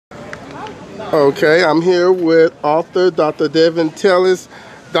Okay, I'm here with author Dr. Devin Tellis.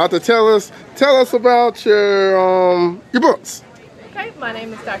 Dr. Tellis, tell us about your books. Okay, my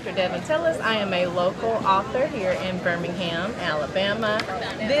name is Dr. Devin Tellis. I am a local author here in Birmingham, Alabama.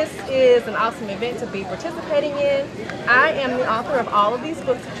 This is an awesome event to be participating in. I am the author of all of these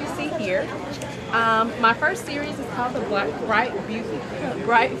books that you see here. My first series is called the Bright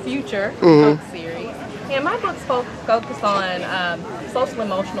Future book series. And my books focus on social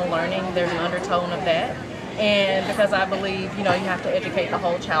emotional learning. There's an undertone of that. And because I believe, you have to educate the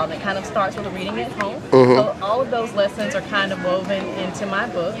whole child, and it kind of starts with reading at home. So all of those lessons are kind of woven into my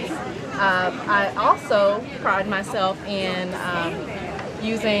books. I also pride myself in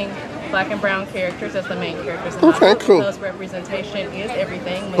using Black and brown characters as the main characters in my book, because representation is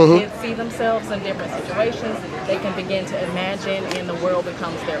everything. When kids see themselves in different situations, they can begin to imagine, and the world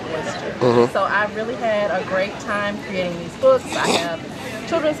becomes their oyster. So I really had a great time creating these books. I have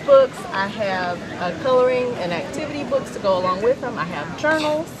children's books, I have coloring and activity books to go along with them, I have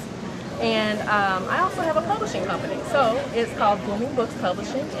journals, and I also have a publishing company. So it's called Blooming Books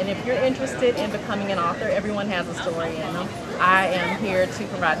Publishing, and if you're interested in becoming an author, everyone has a story in them. I am here to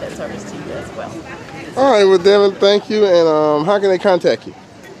provide that service to you as well. All right, well, Devin, thank you, and how can they contact you?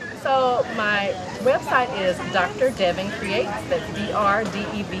 So my website is Dr. Devin Creates, that's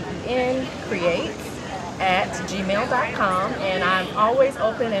DRDEVEN Creates, @gmail.com, and I'm always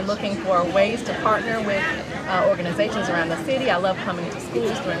open and looking for ways to partner with organizations around the city. I love coming to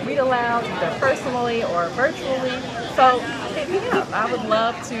schools doing read alouds, either personally or virtually. So hit me up. I would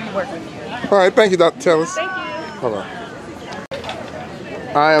love to work with you. All right, thank you, Dr. Tellis. Thank you. Hold on.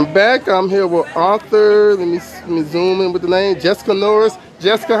 I am back. I'm here with author. Let me zoom in with the name, Jessica Norris.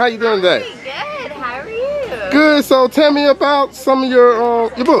 Jessica, how you doing today? Good. How are you? Good. So tell me about some of your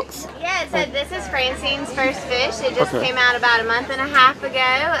books. Yeah, so this is Francine's First Fish. It just came out about a month and a half ago.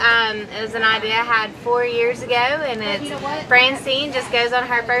 It was an idea I had 4 years ago, and it's Francine just goes on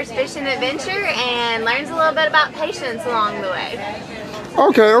her first fishing adventure and learns a little bit about patience along the way.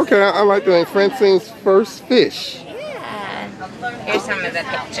 Okay. I like the name, Francine's First Fish. Yeah. Here's some of the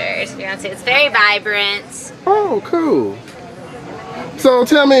pictures. You want to see? It's very vibrant. Oh, cool. So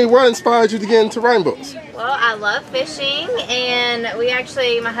tell me, what inspired you to get into writing books? Well, I love fishing, and we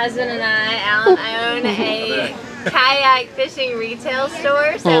actually, my husband and I, Alan, own a kayak fishing retail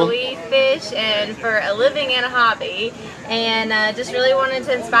store, so we fish and for a living and a hobby, and just really wanted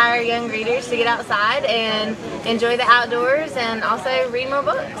to inspire young readers to get outside and enjoy the outdoors and also read more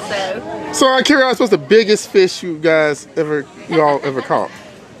books. So I'm curious, what's the biggest fish you all ever caught?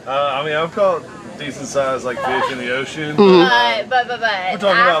 I mean, I've caught decent sized fish in the ocean. But we're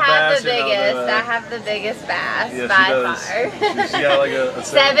talking about bass. I have the biggest bass by far. She got like a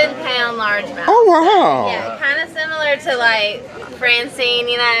 7-pound largemouth. Oh wow! Yeah, kind of similar to Francine,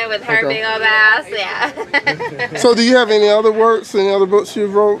 with her big old bass. Yeah. So do you have any other works, any other books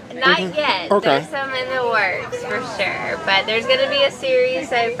you've wrote? Not yet. Okay. There's some in the works for sure, but there's going to be a series.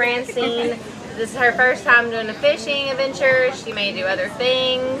 So Francine, this is her first time doing a fishing adventure. She may do other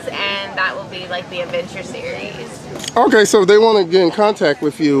things, and that will be like the adventure series. Okay, so if they want to get in contact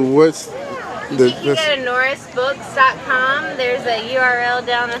with you, what's the... You can go to norrisbooks.com. There's a URL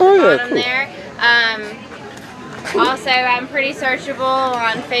down at the bottom there. Also, I'm pretty searchable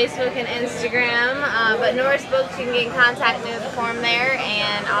on Facebook and Instagram, but Norris Books, you can get in contact with the form there,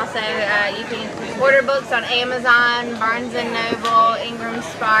 and also you can order books on Amazon, Barnes & Noble, Ingram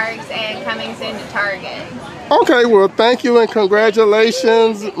Sparks, and coming soon to Target. Okay, well, thank you and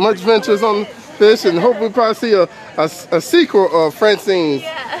congratulations. Much ventures on fish, and hopefully we'll probably see a sequel of Francine's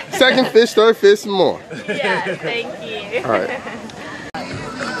second fish, third fish, and more. Yeah, thank you. All right.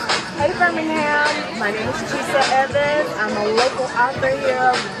 Hey Birmingham, my name is Chisa Evans. I'm a local author here.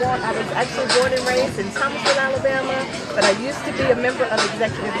 I was actually born and raised in Thomasville, Alabama, but I used to be a member of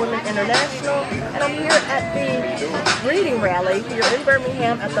Executive Women International, and I'm here at the reading rally here in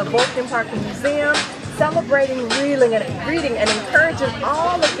Birmingham at the Vulcan Park Museum, celebrating reading and encouraging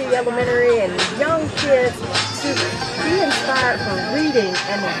all of the elementary and young kids to be inspired for reading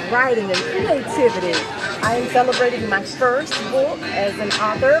and writing and creativity. I am celebrating my first book as an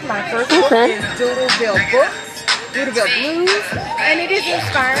author. My first book is Doodleville Blues, and it is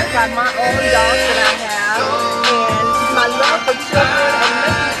inspired by my own dogs that I have and my love for children and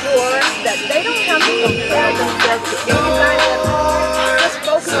making sure that they don't have to compare themselves to anybody else. Just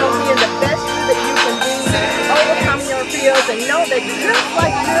focus on being the best you that you can be, overcome your fears, and know that just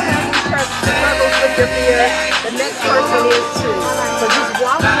like you're having struggles with your fears, the next person is too. So just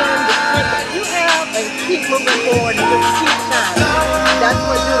walk in the strength that you have and keep moving forward and just keep shining. That's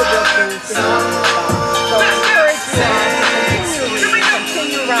what Doodleville Blues is all about. So I encourage you all to continue reading,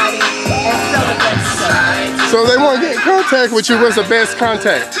 continue writing, and So if they want to get in contact with you, what's the best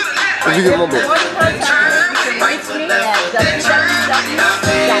contact? If you get my book. You can reach me at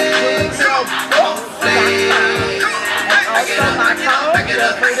www.juliegrowbooks.com. And also my phone,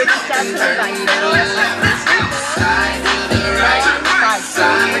 feel free to reach out to me by email. I'm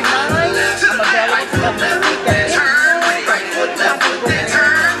available to come this week at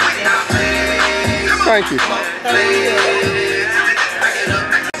Thank you.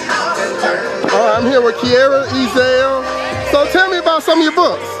 All right, I'm here with Kiera Ezel. So tell me about some of your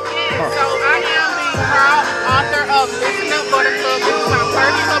books. So I am the proud author of Listen Up for the Club. This is my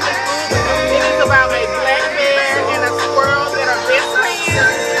first public book. It is about a black bear and a squirrel that are best friends.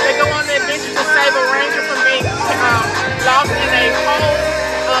 They go on the adventure to save a ranger from being lost in a hole.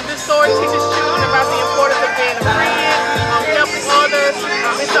 This story teaches children about the importance of being a friend, helping others.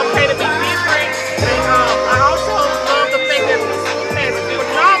 It's okay to be different. And I also love the fact that this has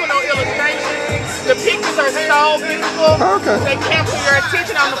phenomenal illustrations. The pictures are so beautiful. Okay. They capture your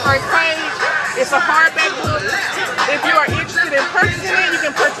attention on the first page. It's a hardback book. If you are interested in purchasing it, you can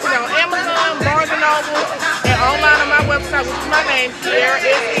purchase it on Amazon, Barnes & Noble, and online on my website, which is my name,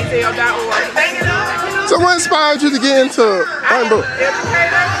 KieraSEzel.org. Thank you. So what inspired you to get into writing books? I'm an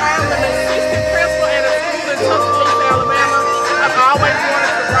educator. I'm an assistant principal at a school in Tuscaloosa, Alabama. I've always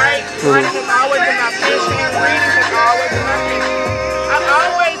wanted to write. Writing has always been my passion. Reading has always been my passion. I've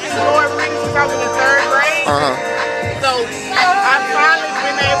always enjoyed reading since I was in 3rd grade. So I've finally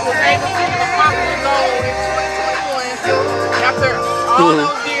been able to accomplish the goal in 2021 after all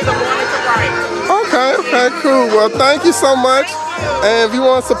those years of wanting to write. Okay, cool. Well, thank you so much. And if you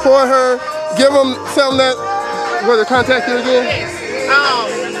want to support her, give them something that, where to contact you again? Yes.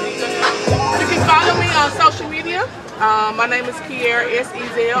 You can follow me on social media. My name is Kiera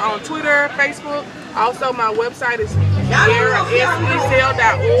Ezel on Twitter, Facebook. Also, my website is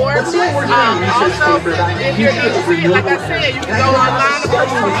KieraSEzel.org. Also, if you're interested, like I said, you can go online and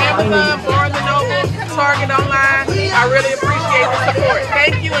purchase from Amazon, Barnes & Noble, Target online. I really appreciate the support.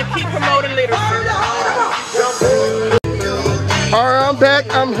 Thank you, and keep promoting literacy. All right, I'm back.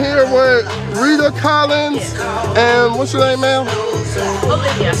 I'm here with Rita Collins. And what's your name, ma'am?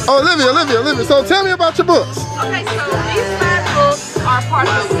 Olivia. Olivia. So tell me about your books. Okay, so these 5 books are part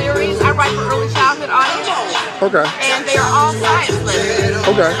of a series I write for early childhood audience. Okay. And they are all science lessons.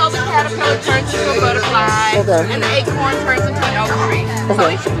 Okay. So the caterpillar turns into a butterfly. Okay. And the acorn turns into an oak tree. Okay.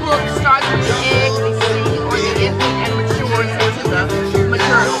 So each book starts with the egg, the seed, or the infant, and matures into the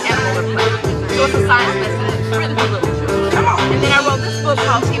mature animal or plant. So it's a science lesson. It's really for little children. And then I wrote this book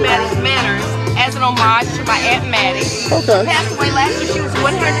called Tea Maddie's Manners as an homage to my Aunt Maddie. Okay. She passed away last year. She was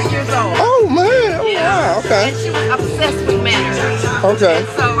 100 years old. Oh man! Oh wow! Okay. And she was obsessed with manners. Okay. And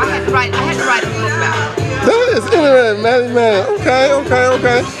so I had to write a book about it. That is interesting, man.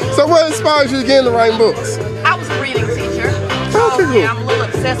 Okay. So what inspires you to get into writing books? I was a reading teacher. So Okay, cool. yeah, I'm a little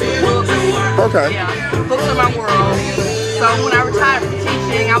obsessed with books. Okay. Yeah, books are my world. So when I retired from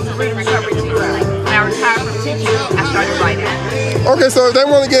teaching, I was a reading recovery teacher. When I retired from teaching, I started writing. Okay, so if they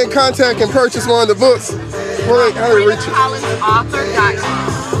want to get in contact and purchase one of the books, how do they reach you?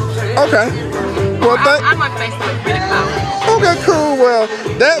 RitaCollinsAuthor.com. Okay. Well, I'm on Facebook, Rita Collins. Okay, cool. Well,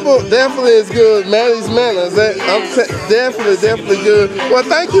 that book definitely is good. Maddie's Manners. Definitely good. Well,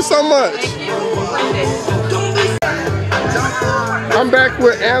 thank you so much. Thank you. I'm back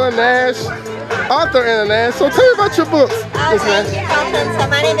with Anna Nash, author Anna Nash. So tell me about your books, Miss Nash. Thank you, Colton. So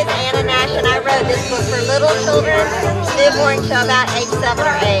my name is Anna Nash, and I wrote this book for little children, newborn to about age 7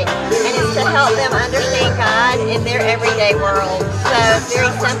 or 8. And it's to help them understand God in their everyday world. So it's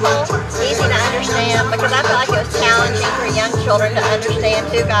very simple, easy to understand, because I feel like it was challenging for young children to understand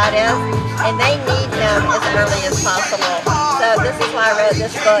who God is, and they need Him as early as possible. So this is why I wrote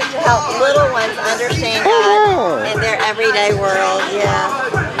this book, to help little ones understand God in their everyday world. Yeah.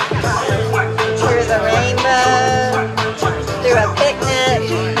 Through the rainbow, through a picnic.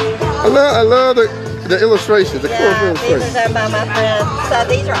 I love the illustrations, the colorful illustrations. These are by my friends. So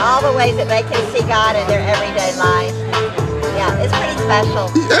these are all the ways that they can see God in their everyday life. Yeah, it's pretty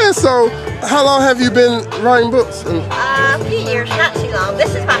special. Yeah, so how long have you been writing books? A few years, not too long.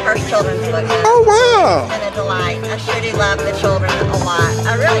 This is my first children's book. Oh, wow. It's been a delight. I sure do love the children a lot.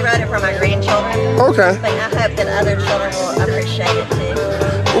 I really wrote it for my grandchildren. Okay. But I hope that other children will appreciate it too.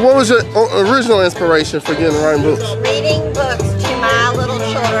 What was your original inspiration for getting writing books? Reading books to my little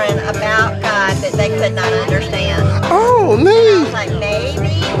children about God that they could not understand. Oh, I neat. was like,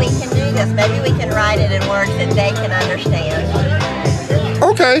 maybe we can do this. Maybe we can write it in words that they can understand.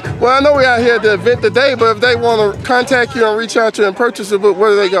 Okay. Well, I know we're out here at the event today, but if they want to contact you and reach out to you and purchase a book,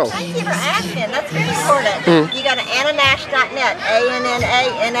 where do they go? Thank you for asking. That's very important. You go to AnnaNash.net,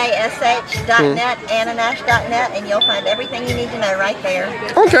 ANNANASH.net, AnnaNash.net, and you'll find everything you need to know right there.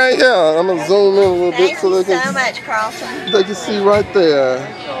 Okay, yeah, I'm gonna zoom in a little bit so they Thank can you so much, Carlson. they can see right there.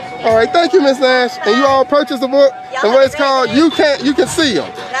 All right, thank you, Miss Nash. And you all purchased the book, and what it's called, you can see them.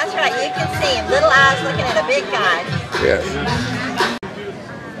 That's right, you can see him. Little eyes looking at a big guy. Yes.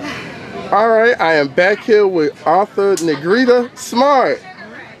 All right, I am back here with author Negrita Smart.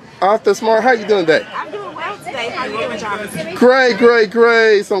 Author Smart, how you doing today? I'm doing well today. How you doing, Jarvis? Great, great,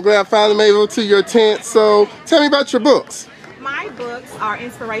 great. So I'm glad I finally made it to your tent. So tell me about your books. My books are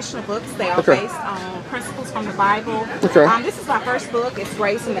inspirational books. They are Okay. based on principles from the Bible. Okay. This is my first book. It's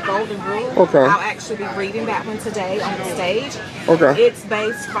Grace and the Golden Rule. Okay. I'll actually be reading that one today on the stage. Okay. It's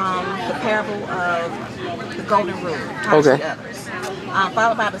based from the parable of the Golden Rule, how to treat others.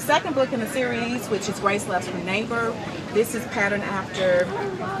 Followed by the second book in the series, which is Grace Loves Her Neighbor. This is patterned after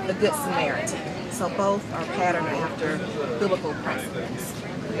the Good Samaritan. So both are patterned after biblical principles.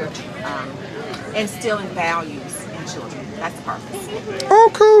 We're instilling values in children. That's the purpose. Oh,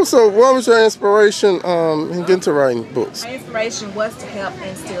 cool. So what was your inspiration in getting to writing books? My inspiration was to help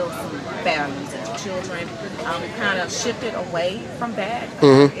instill some values into children. We kind of shifted away from that,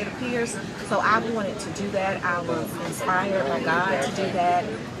 it appears. So I wanted to do that. I was inspired by God to do that.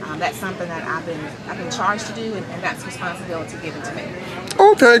 That's something that I've been charged to do, and that's responsibility given to me.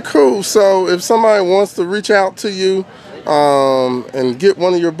 Okay, cool. So if somebody wants to reach out to you and get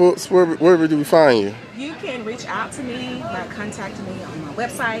one of your books, where do we find you? You can reach out to me by contacting me on my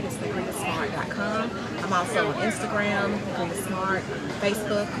website. It's NegridaSmart.com. I'm also on Instagram, Negrida Smart,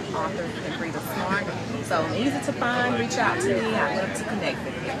 Facebook, author Negrida Smart. So I'm easy to find. Reach out to me. I'd love to connect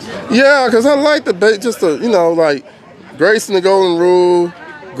with you. Yeah, because I like the like Grace and the Golden Rule,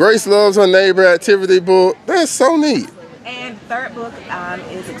 Grace Loves Her Neighbor activity book. That's so neat. And the third book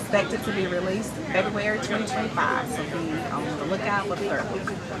is expected to be released February 2025. So be on the lookout for the third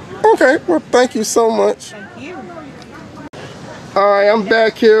book. Okay, well, thank you so much. Thank you. All right, I'm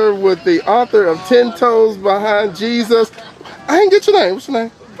back here with the author of 10 Toes Behind Jesus. I didn't get your name. What's your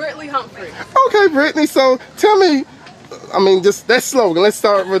name? Brittany Humphrey. Okay, Brittany. So tell me, just that slogan. Let's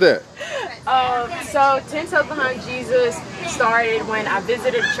start with that. So 10 Toes Behind Jesus started when I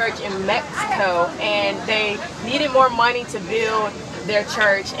visited a church in Mexico, and they needed more money to build their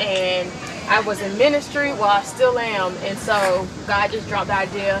church, and I was in ministry, well I still am, and so God just dropped the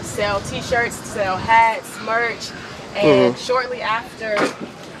idea, sell t-shirts, sell hats, merch, and shortly after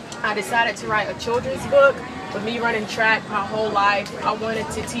I decided to write a children's book. With me running track my whole life, I wanted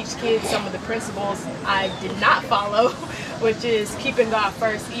to teach kids some of the principles I did not follow, which is keeping God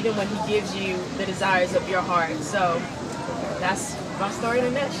first even when He gives you the desires of your heart. So that's my story in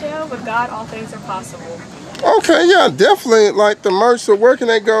a nutshell. With God, all things are possible. Okay, yeah, definitely like the merch. So where can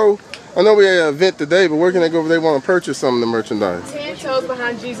they go? I know we had an event today, but where can they go if they want to purchase some of the merchandise?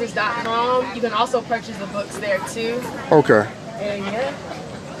 10toesbehindjesus.com. You can also purchase the books there too. Okay. And yeah.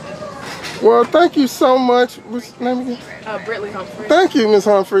 Well, thank you so much. What's your name again? Brittany Humphrey. Thank you, Miss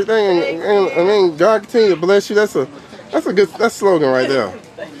Humphrey. And God continue to bless you. That's a good slogan right there.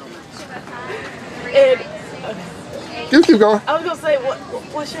 And You keep going. I was gonna say,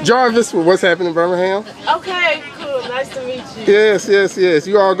 what's your Jarvis, what's happening in Birmingham? Okay, cool. Nice to meet you. Yes.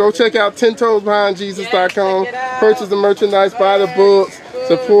 You all go check out 10toesbehindjesus.com. Purchase the merchandise, buy the books,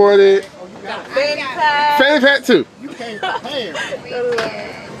 support it. Fanny pack. Fanny pack too.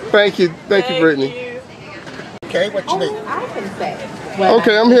 Thank you, Brittany. Okay, what you need?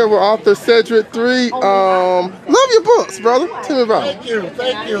 Okay, I'm here with author Cedric 3. Love your books, brother. Tell me about it.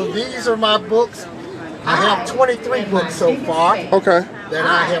 Thank you. These are my books. I have 23 books so far. Okay. That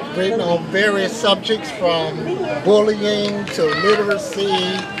I have written on various subjects from bullying to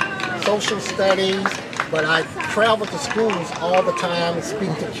literacy, social studies. But I travel to schools all the time and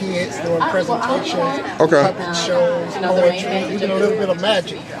speak to kids doing presentations, puppet shows, poetry, even a little bit of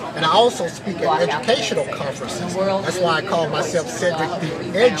magic. And I also speak at educational conferences. That's why I call myself Cedric the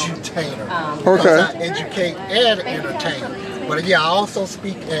Edutainer. Because I educate and entertain. But yeah, I also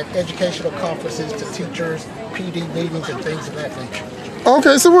speak at educational conferences to teachers, PD meetings, and things of that nature.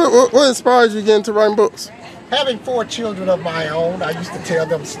 Okay, so what inspires you to get into writing books? Having 4 children of my own, I used to tell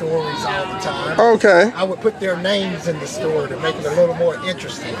them stories all the time. Okay. I would put their names in the story to make it a little more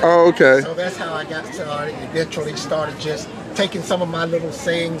interesting. Oh, okay. So that's how I got started. Eventually started just taking some of my little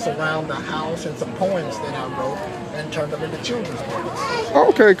sayings around the house and some poems that I wrote and turned them into children's books.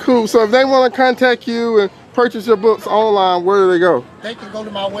 Okay, cool. So if they want to contact you and purchase your books online, where do they go? They can go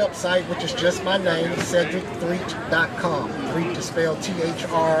to my website, which is just my name, CedricThreat.com. Threat is spelled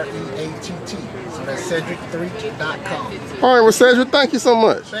T-H-R-E-A-T-T. So that's CedricThreat.com. All right, well, Cedric, thank you so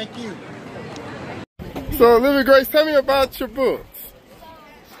much. Thank you. So, Olivia Grace, tell me about your books.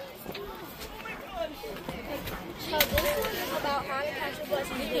 So this one is about how to catch a bus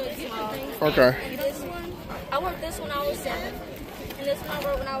and big and small. Okay. And this one, I wrote this when I was 7. And this one I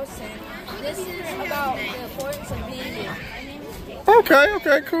wrote when I was 10. This is about the importance of being you. Okay,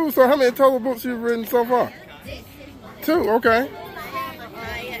 okay, cool. So how many total books you've written so far? 2, okay.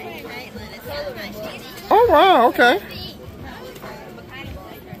 Oh, wow, okay.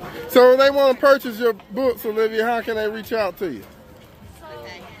 So if they want to purchase your books, Olivia, how can they reach out to you?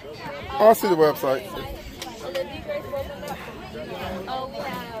 I'll see the website.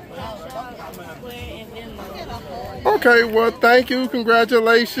 Okay, well, thank you.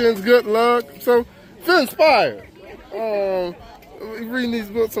 Congratulations. Good luck. So, feel inspired. Reading these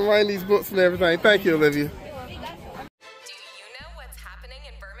books and writing these books and everything. Thank you, Olivia. Do you know what's happening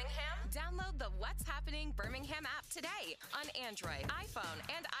in Birmingham? Download the What's Happening Birmingham app today on Android, iPhone,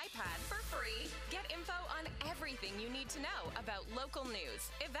 and iPad for free. Get info on everything you need to know about local news,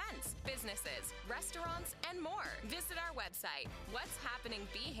 events, businesses, restaurants, and more. Visit our website,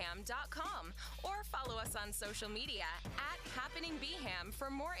 what'shappeningbham.com, or follow us on social media @happeningbham for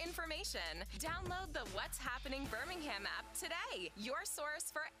more information. Download the What's Happening Birmingham app today, your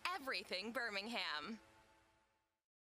source for everything Birmingham.